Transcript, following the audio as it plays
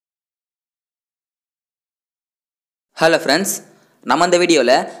Hello friends, நம்ம இந்த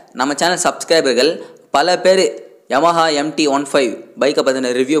வீடியோல நம்ம சேனல் சப்ஸ்கிரைபர்கள் பல பேர் Yamaha MT15 பைக்கை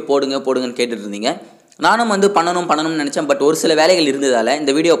பத்தின ரிவ்யூ போடுங்கன்னு கேட்டுட்டு இருந்தீங்க. நானும் பண்ணணும்னு நினைச்சேன். பட் ஒரு சில வேலைகள் இருந்ததால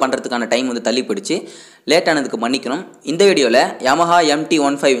இந்த வீடியோ பண்றதுக்கான டைம் தள்ளி போயிடுச்சு. லேட் ஆனதுக்கு மன்னிக்கணும். இந்த வீடியோல Yamaha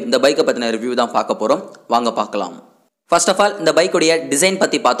MT15 இந்த பைக்கை பத்தின ரிவ்யூ தான் பார்க்க போறோம். வாங்க பார்க்கலாம். First of all, இந்த பைக் உடைய டிசைன்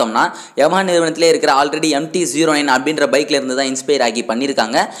பத்தி பார்த்தோம்னா Yamaha நிறுவனத்திலே இருக்கிற ஆல்ரெடி MT09 அப்படிங்கற பைக்ல இருந்து தான் இன்ஸ்பயர் ஆகி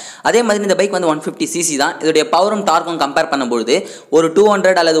பண்ணிருக்காங்க. அதே மாதிரி இந்த பைக் 150 cc தான். இதோட பவரும் டார்க்கும் கம்பேர் பண்ணும்போது ஒரு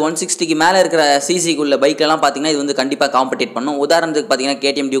 200 அல்லது 160 க்கு மேல இருக்கிற cc குள்ள பைக்ல எல்லாம் பாத்தீங்கன்னா இது கண்டிப்பா காம்பீட் பண்ணும். உதாரணத்துக்கு பாத்தீங்கன்னா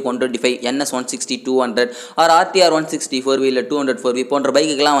KTM Duke 125, NS 160 200 R RTR 160 4V 200 4V போன்ற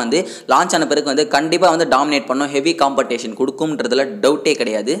பைக்குகெல்லாம் லான்ச் ஆன பிறகு கண்டிப்பா டாமினேட் பண்ணும். ஹெவி காம்படிஷன் கொடுக்கும்ன்றதுல டவுட்டே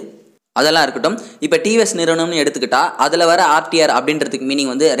கிடையாது. அதெல்லாம் இருக்கட்டும். இப்போ TVS நிறுவனம்னு எடுத்துக்கிட்டா அதில் வர RTR அப்படின்றதுக்கு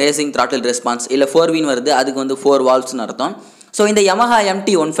மீனிங் ரேசிங் த்ராட்டில் ரெஸ்பான்ஸ் இல்லை 4V வருது, அதுக்கு 4 வால்வ்ஸ்னு அர்த்தம். ஸோ இந்த Yamaha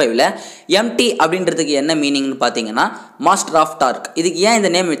MT15ல MT அப்படின்றதுக்கு என்ன மீனிங்னு பார்த்தீங்கன்னா மாஸ்டர் ஆஃப் டார்க். இதுக்கு ஏன்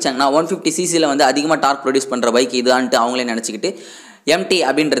இந்த நேம் வச்சாங்கன்னா 150 cc அதிகமாக டார்க் ப்ரொடியூஸ் பண்ணுற பைக் இதுதான்ட்டு அவங்களே நினச்சிக்கிட்டு MT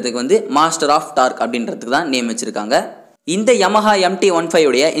அப்படின்றதுக்கு மாஸ்டர் ஆஃப் டார்க் அப்படின்றதுக்கு தான் நேம் வச்சுருக்காங்க. இந்த Yamaha MT15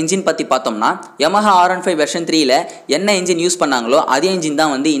 உடைய இன்ஜின் பற்றி பார்த்தோம்னா Yamaha R15 வெர்ஷன் 3ல என்ன இன்ஜின் யூஸ் பண்ணாங்களோ அதே இன்ஜின்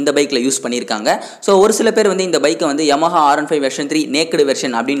தான் இந்த பைக்கில் யூஸ் பண்ணியிருக்காங்க. ஸோ ஒரு சில பேர் இந்த பைக்கை Yamaha R15 version 3 naked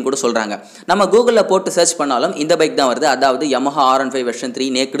version அப்படின்னு கூட சொல்கிறாங்க. நம்ம கூகுளில் போட்டு சர்ச் பண்ணாலும் இந்த பைக் தான் வருது. அதாவது Yamaha R15 version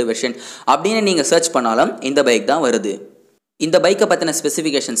 3 naked version அப்படின்னு நீங்கள் சர்ச் பண்ணாலும் இந்த பைக் தான் வருது. இந்த பைக்கை பற்றின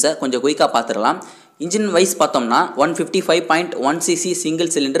ஸ்பெசிஃபிகேஷன்ஸை கொஞ்சம் குயிக்காக பார்த்துடலாம். இன்ஜின் வைஸ் பார்த்தோம்னா 155.1 cc single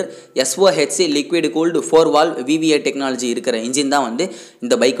cylinder SOHC liquid cooled 4 valve VVA technology இருக்கிற இன்ஜின் தான்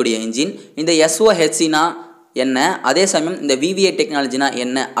இந்த பைக்குடைய இன்ஜின். இந்த SOHCனா என்ன, அதே சமயம் இந்த VVA டெக்னாலஜினா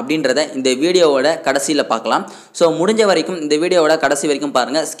என்ன அப்படின்றத இந்த வீடியோவோட கடைசியில் பார்க்கலாம். ஸோ முடிஞ்ச வரைக்கும் இந்த வீடியோவோட கடைசி வரைக்கும்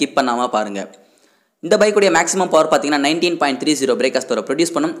பாருங்கள், ஸ்கிப் பண்ணாமல் பாருங்கள். இந்த பைக்குடைய மேக்ஸிமம் பவர் பார்த்தீங்கன்னா 19.30 பிரேக்கர்ஸ் பவர்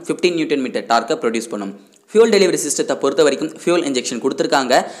ப்ரொடியூஸ் பண்ணும், 15 Nm டார்க்கை ப்ரொடியூஸ் பண்ணும். ஃபியூல் டெலிவரி சிஸ்டத்தை பொறுத்த வரைக்கும் ஃபியூல் இன்ஜெக்ஷன்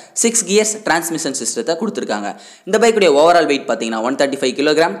கொடுத்துருக்காங்க. 6 கியர்ஸ் டிரான்ஸ்மிஷன் சிஸ்டத்தை கொடுத்துருக்காங்க. இந்த பைக்குடைய ஓவரால் வெயிட் பார்த்தீங்கன்னா 135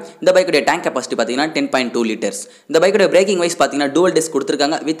 kg. இந்த பைக்குடைய டேங்க் கெப்பாசிட்டி பார்த்தீங்கன்னா 10.2 லிட்டர்ஸ். இந்த பைக்குடைய பிரேக்கிங் வைஸ் பார்த்தீங்கன்னா டூவல் டிஸ்க்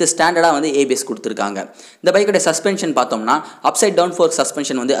கொடுத்துருக்காங்க. வித் ஸ்டாண்டர்டாக ABS கொடுத்துருக்காங்க. இந்த பைக்குடைய சஸ்பென்ஷன் பார்த்தோம்னா அப்சைட் டவுன் ஃபோர்க்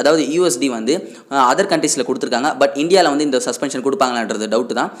சஸ்பென்ஷன் அதாவது USD அதர் கண்ட்ரீஸில் கொடுத்துருக்காங்க. பட் இந்தியாவில் இந்த சஸ்பென்ஷன் கொடுப்பாங்களான்றது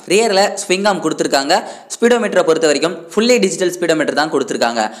டவுட் தான். ரியரில் ஸ்விங் ஆர்ம் கொடுத்துருக்காங்க. ஸ்பீடோமீட்டரை பொறுத்த வரைக்கும் ஃபுல்லி டிஜிட்டல் ஸ்பீடோமீட்டர் தான்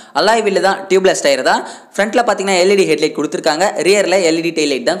கொடுத்துருக்காங்க. அலாய் வீல் தான், டியூப்லெஸ் டயர் தான். ஃப்ரண்ட்ல பார்த்தீங்கன்னா LED ஹெட்லைட் கொடுத்துருக்காங்க. ரியரில் LED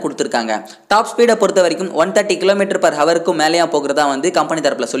டெயில் லைட் தான் கொடுத்துருக்காங்க. டாப் ஸ்பீடை பொறுத்த வரைக்கும் 130 km/h மேலேயா போகிறதா கம்பெனி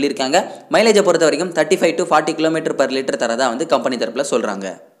தரப்பில் சொல்லியிருக்காங்க. மைலேஜை பொறுத்த வரைக்கும் 35 to 40 km/l தரதா கம்பெனி தரப்பில் சொல்கிறாங்க.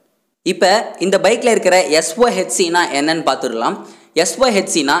 இப்போ இந்த பைக்கில் இருக்கிற SOHCனா என்னன்னு பார்த்துடலாம்.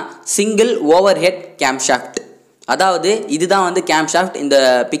 SOHCனா single over head game shaft. அதாவது இதுதான் கேம் ஷாஃப்ட். இந்த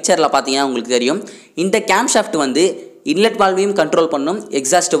பிக்சரில் பார்த்தீங்கன்னா உங்களுக்கு தெரியும். இந்த கேம் ஷாஃப்ட் இன்லெட் வால்வையும் கண்ட்ரோல் பண்ணும்,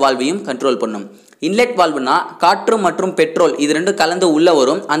 எக்ஸாஸ்ட் வால்வையும் கண்ட்ரோல் பண்ணும். இன்லெட் வால்வுனா காற்று மற்றும் பெட்ரோல் இது ரெண்டும் கலந்து உள்ளே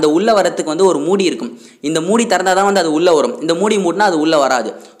வரும். அந்த உள்ளே வரத்துக்கு ஒரு மூடி இருக்கும். இந்த மூடி திறந்தால் தான் அது உள்ளே வரும். இந்த மூடி மூடினா அது உள்ளே வராது.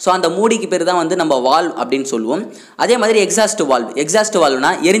 ஸோ அந்த மூடிக்கு பேர் தான் நம்ம வால்வ் அப்படின்னு சொல்லுவோம். அதே மாதிரி எக்ஸாஸ்ட்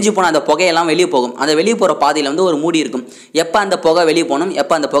வால்வ்னா எரிஞ்சு போன அந்த புகையெல்லாம் வெளியே போகும். அந்த வெளியே போகிற பாதையில் ஒரு மூடி இருக்கும். எப்போ அந்த புகை வெளியே போகணும்,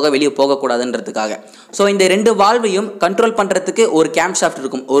 எப்போ அந்த புகை வெளியே போகக்கூடாதுன்றதுக்காக. ஸோ இந்த ரெண்டு வால்வையும் கண்ட்ரோல் பண்ணுறதுக்கு ஒரு கேம் ஷாஃப்ட்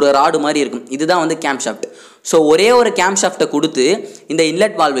இருக்கும், ஒரு ராடு மாதிரி இருக்கும். இதுதான் கேம் ஷாஃப்ட். ஸோ ஒரே ஒரு கேம் ஷாஃப்டை கொடுத்து இந்த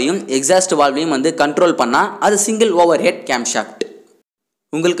இன்லெட் வால்வையும் எக்ஸாஸ்ட் வால்வையும் கண்ட்ரோல் பண்ணால் அது single over head game shaft.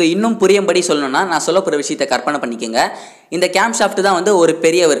 உங்களுக்கு இன்னும் புரியும்படி சொல்லணும்னா நான் சொல்ல போகிற விஷயத்தை கற்பனை பண்ணிக்கோங்க. இந்த கேம் ஷாஃப்ட் தான் ஒரு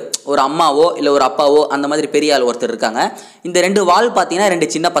பெரியவர், ஒரு அம்மாவோ இல்லை ஒரு அப்பாவோ அந்த மாதிரி பெரிய ஆள் ஒருத்தர் இருக்காங்க. இந்த ரெண்டு வால்வ் பார்த்தீங்கன்னா ரெண்டு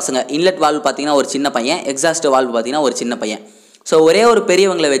சின்ன பசங்க. இன்லெட் வால்வ் பார்த்தீங்கன்னா ஒரு சின்ன பையன், எக்ஸாஸ்ட் வால்வ் பார்த்தீங்கன்னா ஒரு சின்ன பையன். ஸோ ஒரே ஒரு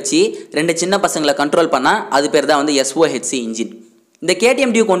பெரியவங்களை வச்சு ரெண்டு சின்ன பசங்களை கண்ட்ரோல் பண்ணால் அது பேர் தான் SOHC இன்ஜின். இந்த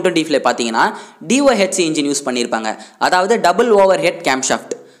KTM Duke 125 பார்த்தீங்கன்னா DOHC இன்ஜின் யூஸ் பண்ணியிருப்பாங்க. அதாவது double over head game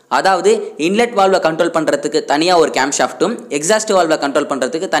shaft. அதாவது இன்லெட் வால்வை கண்ட்ரோல் பண்ணுறதுக்கு தனியாக ஒரு கேம் ஷாஃப்ட்டும் எக்ஸாஸ்ட் வால்வை கண்ட்ரோல்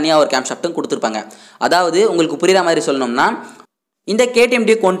பண்ணுறதுக்கு தனியாக ஒரு கேம் ஷாஃப்ட்டும் கொடுத்துருப்பாங்க. அதாவது உங்களுக்கு புரியுற மாதிரி சொல்லணும்னா இந்த KTM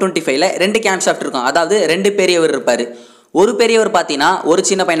Duke 125ல ரெண்டு கேம் ஷாஃப்ட் இருக்கும். அதாவது ரெண்டு பெரியவர் இருப்பார். ஒரு பெரியவர் பார்த்தீங்கன்னா ஒரு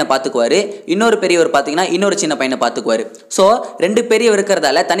சின்ன பையனை பார்த்துக்குவார், இன்னொரு பெரியவர் பார்த்தீங்கன்னா இன்னொரு சின்ன பையனை பார்த்துக்குவார். ஸோ ரெண்டு பெரியவர்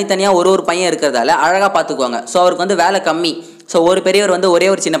இருக்கிறதால தனித்தனியாக ஒரு பையன் இருக்கிறதால அழகாக பார்த்துக்குவாங்க. ஸோ அவருக்கு வேலை கம்மி. ஸோ ஒரு பெரியவர் ஒரே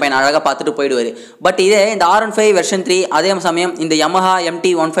ஒரு சின்ன பையனை அழகாக பார்த்துட்டு போயிடுவார். பட் இதே இந்த R15 வெர்ஷன் 3 அதே சமயம் இந்த Yamaha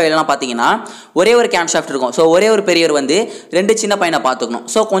MT15 பார்த்தீங்கன்னா ஒரே ஒரு கேம் ஷாஃப்ட் இருக்கும். ஸோ ஒரே ஒரு பெரியவர் ரெண்டு சின்ன பையனை பார்த்துக்கணும்.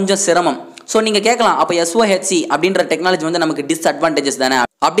 ஸோ கொஞ்சம் சிரமம். ஸோ நீங்கள் கேட்கலாம், அப்போ SOHC அப்படின்ற டெக்னாலஜி நமக்கு டிஸ்அட்வான்டேஜஸ் தானே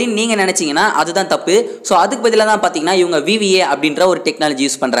அப்படின்னு நீங்கள் நினச்சிங்கன்னா அதுதான் தப்பு. ஸோ அதுக்கு பதிலாக தான் பார்த்தீங்கன்னா இவங்க VVA அப்படின்ற ஒரு டெக்னாலஜி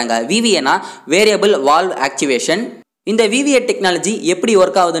யூஸ் பண்ணுறாங்க. VVAனா வேரியபிள் வால்வ் ஆக்டிவேஷன். இந்த VVA டெக்னாலஜி எப்படி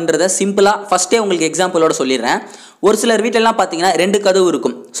ஒர்க் ஆகுதுன்றதை சிம்பிளாக ஃபஸ்ட்டே உங்களுக்கு எக்ஸாம்பிளோட சொல்லிடுறேன். ஒரு சிலர் வீட்டெல்லாம் பார்த்தீங்கன்னா ரெண்டு கதவு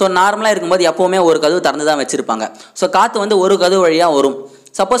இருக்கும். ஸோ நார்மலாக இருக்கும்போது எப்போவுமே ஒரு கதவு திறந்து தான் வச்சுருப்பாங்க. ஸோ காற்று ஒரு கதவு வழியாக வரும்.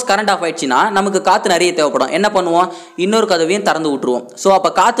 சப்போஸ் கரண்ட் ஆஃப் ஆயிடுச்சுன்னா நமக்கு காற்று நிறைய தேவைப்படும். என்ன பண்ணுவோம், இன்னொரு கதவையும் திறந்து விட்டுருவோம். ஸோ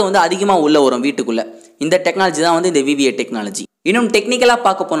அப்போ காற்று வந்து அதிகமாக உள்ளே வரும் வீட்டுக்குள்ளே. இந்த டெக்னாலஜி தான் வந்து இந்த விவிஏ டெக்னாலஜி. இன்னும் டெக்னிக்கலாக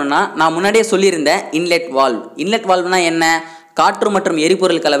பார்க்க போனோம்னா, நான் முன்னாடியே சொல்லியிருந்தேன் இன்லெட் வால்வ். இன்லெட் வால்வ்னா என்ன, காற்று மற்றும்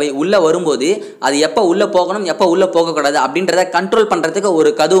எரிபொருள் கலவை உள்ளே வரும்போது அது எப்போ உள்ளே போகணும் எப்போ உள்ளே போகக்கூடாது அப்படின்றத கண்ட்ரோல் பண்ணுறதுக்கு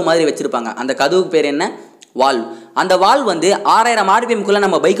ஒரு கதவு மாதிரி வச்சுருப்பாங்க. அந்த கதவுக்கு பேர் என்ன, வால்வ். அந்த வால்வ் வந்து 6000 RPMக்குள்ளே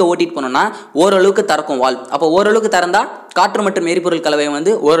நம்ம பைக்கை ஓட்டிட்டு போனோம்னா ஓரளவுக்கு திறக்கும் வால்வ். அப்போ ஓரளவுக்கு திறந்தா காற்று மற்றும் எரிபொருள் கலவை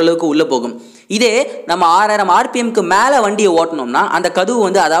வந்து ஓரளவுக்கு உள்ளே போகும். இதே நம்ம 6000 RPMக்கு மேலே வண்டியை ஓட்டணும்னா அந்த கதவு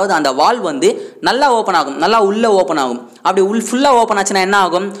வந்து, அதாவது அந்த வால்வ் வந்து நல்லா ஓப்பன் ஆகும், நல்லா உள்ளே ஓப்பன் ஆகும். அப்படி ஃபுல்லாக ஓப்பன் ஆச்சுன்னா என்ன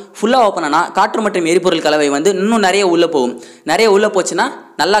ஆகும், ஃபுல்லாக ஓப்பன் ஆனால் காற்று மற்றும் எரிபொருள் கலவை வந்து இன்னும் நிறைய உள்ளே போகும். நிறைய உள்ளே போச்சுன்னா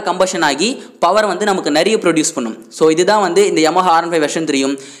நல்லா கம்பஷன் ஆகி பவர் வந்து நமக்கு நிறைய ப்ரொடியூஸ் பண்ணும். ஸோ இதுதான் வந்து இந்த Yamaha R15 வெர்ஷன்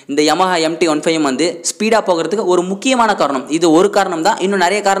 3யும் இந்த Yamaha MT 15 வந்து ஸ்பீடாக போகிறதுக்கு ஒரு முக்கியமான காரணம். இது ஒரு காரணம் தான், இன்னும்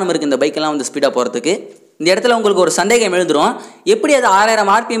நிறைய காரணம் இருக்குது இந்த பைக்கெல்லாம் வந்து ஸ்பீடாக போகிறதுக்கு. இந்த இடத்துல உங்களுக்கு ஒரு சந்தேகம் எழுந்துரும், எப்படி அது 6000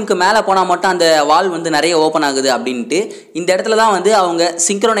 RPMக்கு மேலே போனால் மட்டும் அந்த வால்வ் வந்து நிறைய ஓப்பன் ஆகுது அப்படின்ட்டு. இந்த இடத்துல தான் வந்து அவங்க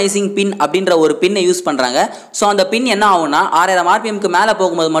சிங்க்ரோனைசிங் பின் அப்படின்ற ஒரு பின்னை யூஸ் பண்ணுறாங்க. ஸோ அந்த பின் என்ன ஆகும்னா 6000 RPMக்கு மேலே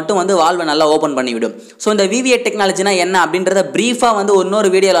போகும்போது மட்டும் வந்து வால்வை நல்லா ஓப்பன் பண்ணிவிடும். ஸோ இந்த விவிஏ டெக்னாலஜினா என்ன அப்படின்றத ப்ரீஃபாக வந்து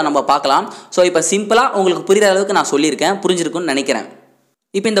இன்னொரு வீடியோவில் நம்ம பார்க்கலாம். ஸோ இப்போ சிம்பிளாக உங்களுக்கு புரிகிற அளவுக்கு நான் சொல்லியிருக்கேன், புரிஞ்சிருக்குன்னு நினைக்கிறேன்.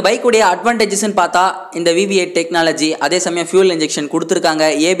 இப்போ இந்த பைக்குடைய அட்வான்டேஜஸ்ன்னு பார்த்தா இந்த விவிஏ டெக்னாலஜி, அதே சமயம் ஃபியூல் இன்ஜெக்ஷன் கொடுத்துருக்காங்க,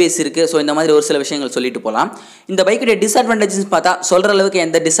 ஏபிஎஸ் இருக்குது. ஸோ இந்த மாதிரி ஒரு சில விஷயங்கள் சொல்லிட்டு போகலாம். இந்த பைக்குடைய டிஸ்அட்வான்டேஜஸ் பார்த்தா சொல்கிற அளவுக்கு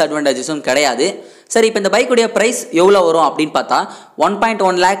எந்த டிஸ்அட்வான்டேஜஸும் கிடையாது. சரி, இப்போ இந்த பைக்குடைய ப்ரைஸ் எவ்வளோ வரும் அப்படின்னு பார்த்தா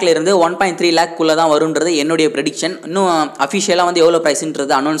 1.1 லேக்லேருந்து 1.3 லேக்குள்ளே தான் வரும்ன்றது என்னுடைய ப்ரெடிக்ஷன். இன்னும் அஃபிஷியலாக வந்து எவ்வளோ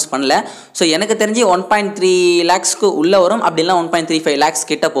ப்ரைஸ்ன்றது அனௌன்ஸ் பண்ணல. ஸோ எனக்கு தெரிஞ்சு 1.3 லேக்ஸ்க்கு உள்ளே வரும், அப்படின்னா 1.35 லேக்ஸ்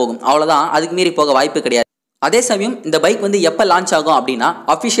கிட்ட போகும். அவ்வளோதான், அதுக்கு மீறி போக வாய்ப்பு கிடையாது. அதே சமயம் இந்த பைக் வந்து எப்போ லான்ச் ஆகும் அப்படின்னா,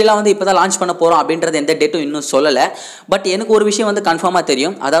 அஃபிஷியலாக வந்து இப்போ தான் லான்ச் பண்ண போகிறோம் அப்படின்றது எந்த டேட்டும் இன்னும் சொல்லலை. பட் எனக்கு ஒரு விஷயம் வந்து கன்ஃபார்மாக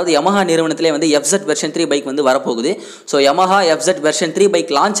தெரியும், அதாவது Yamaha நிறுவனத்திலே வந்து FZ வெர்ஷன் 3 பைக் வந்து வரப்போகுது. So Yamaha FZ version 3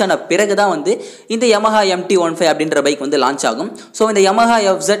 bike launch ஆன பிறகு தான் வந்து இந்த Yamaha MT 15 அப்படின்ற பைக் வந்து லான்ச் ஆகும். ஸோ இந்த Yamaha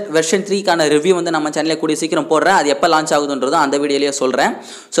FZ வெர்ஷன் 3க்கான ரிவ்யூ வந்து நம்ம சேனலில் கூடிய சீக்கிரம் போடுறேன். அது எப்போ லான்ச் ஆகுதுன்றதும் அந்த வீடியோலேயே சொல்கிறேன்.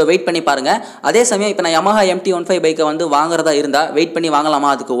 ஸோ வெயிட் பண்ணி பாருங்கள். அதே சமயம் இப்போ நான் Yamaha MT 15 பைக்கை வந்து வாங்குறதா இருந்தால் வெயிட் பண்ணி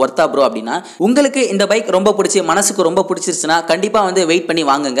வாங்கலாமா, அதுக்கு ஒர்த்தா ப்ரோ அப்படின்னா, உங்களுக்கு இந்த பைக் ரொம்ப பிடிச்சி மனசுக்கு ரொம்ப பிடிச்சிருச்சுன்னா கண்டிப்பாக வந்து வெயிட் பண்ணி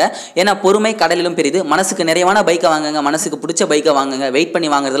வாங்குங்க. ஏன்னா பொறுமை கடலிலும் பெரிது. மனசுக்கு நிறைவான பைக்கை வாங்குங்க, மனசுக்கு பிடிச்ச பைக்கை வாங்குங்க. வெயிட் பண்ணி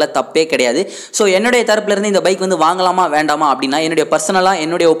வாங்குறதுல தப்பே கிடையாது. ஸோ என்னுடைய தரப்புலேருந்து இந்த பைக் வந்து வாங்கலாமா வேண்டாமா அப்படின்னா, என்னுடைய பர்சனலாக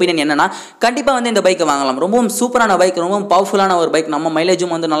என்னுடைய ஒப்பீனியன் என்னன்னா, கண்டிப்பாக வந்து இந்த பைக்கை வாங்கலாம். ரொம்பவும் சூப்பரான பைக், ரொம்பவும் பவர்ஃபுல்லான ஒரு பைக். நம்ம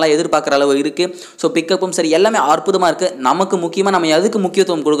மைலேஜும் வந்து நல்லா எதிர்பார்க்குற அளவு இருக்குது. ஸோ பிக்கப்பும் சரி எல்லாமே அற்புதமாக இருக்குது. நமக்கு முக்கியமாக நம்ம எதுக்கு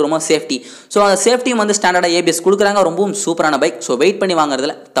முக்கியத்துவம் கொடுக்குறோமோ, சேஃப்டி. ஸோ அந்த சேஃப்டியும் வந்து ஸ்டாண்டர்டாக ஏபிஎஸ் கொடுக்குறாங்க. ரொம்பவும் சூப்பரான பைக். ஸோ வெயிட் பண்ணி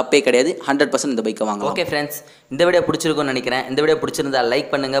வாங்குறதுல தப்பே கிடையாது. 100% இந்த பைக்கை வாங்க. ஓகே ஃப்ரெண்ட்ஸ், இந்த வீடியோ பிடிச்சிருக்கும்னு நினைக்கிறேன். இந்த வீடியோ பிடிச்சிருந்தா லைக்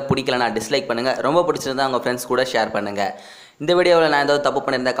பண்ணுங்கள், பிடிக்கலனா டிஸ்லைக் பண்ணுங்கள். ரொம்ப பிடிச்சிருந்தா உங்கள் ஃப்ரெண்ட்ஸ் கூட ஷேர் பண்ணுங்கள். இந்த வீடியோவில் நான் ஏதாவது தப்பு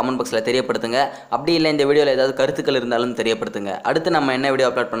பண்ணியிருந்தா கமெண்ட் பாக்ஸில் தெரியப்படுத்துங்க. அப்படி இல்லை இந்த வீடியோவில் ஏதாவது கருத்துக்கள் இருந்தாலும் தெரியப்படுத்துங்க. அடுத்து நம்ம என்ன வீடியோ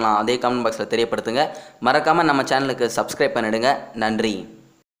அப்லோட் பண்ணலாம் அதே கமெண்ட் பாக்ஸில் தெரியப்படுத்துங்க. மறக்காமல் நம்ம சேனலுக்கு சப்ஸ்கிரைப் பண்ணிடுங்க. நன்றி.